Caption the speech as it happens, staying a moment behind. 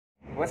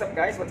What's up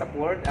guys? What's up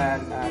world? And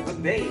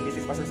good day. This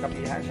is Pastor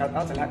Kapihan. Shout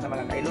out sa lahat ng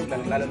mga kailog,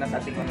 lalo na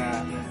sa ating mga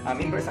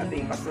members sa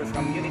ating pastors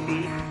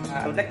community.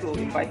 I would like to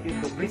invite you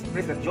to press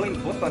the join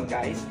button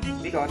guys,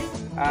 because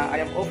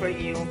I am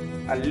offering you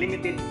a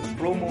limited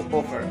promo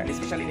offer, and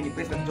especially when you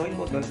press the join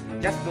button,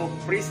 just to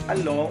press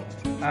along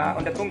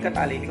on the Tungkat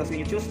Ali, because when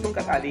you choose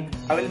Tungkat Ali,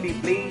 I will be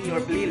playing your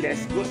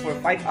playlist good for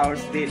 5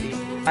 hours daily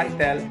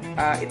until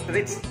it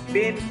reaches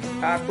 10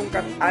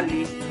 Tungkat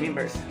Ali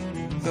members.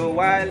 So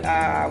while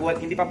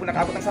hindi pa po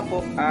nakaabot ng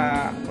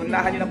 10,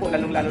 unahan nyo na po,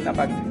 lalong-lalo na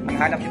pag ang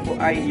hanap nyo po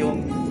ay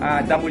yung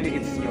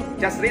WH nyo.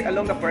 Just read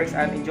along the perks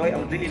and enjoy.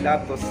 I would really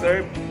love to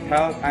serve,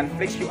 help, and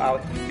flex you out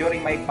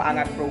during my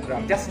paangat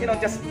program. Just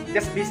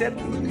visit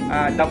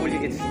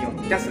WH nyo.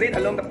 Just read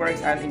along the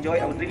perks and enjoy.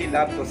 I would really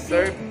love to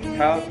serve,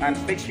 help, and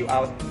flex you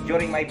out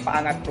during my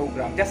paangat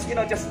program. Just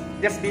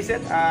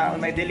visit on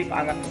my daily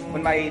paangat,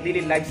 on my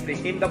daily live stream,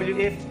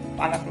 MWF,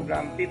 paangat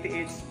program,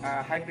 TThS,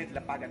 hybrid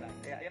lapaganan.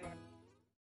 Kaya ayan mga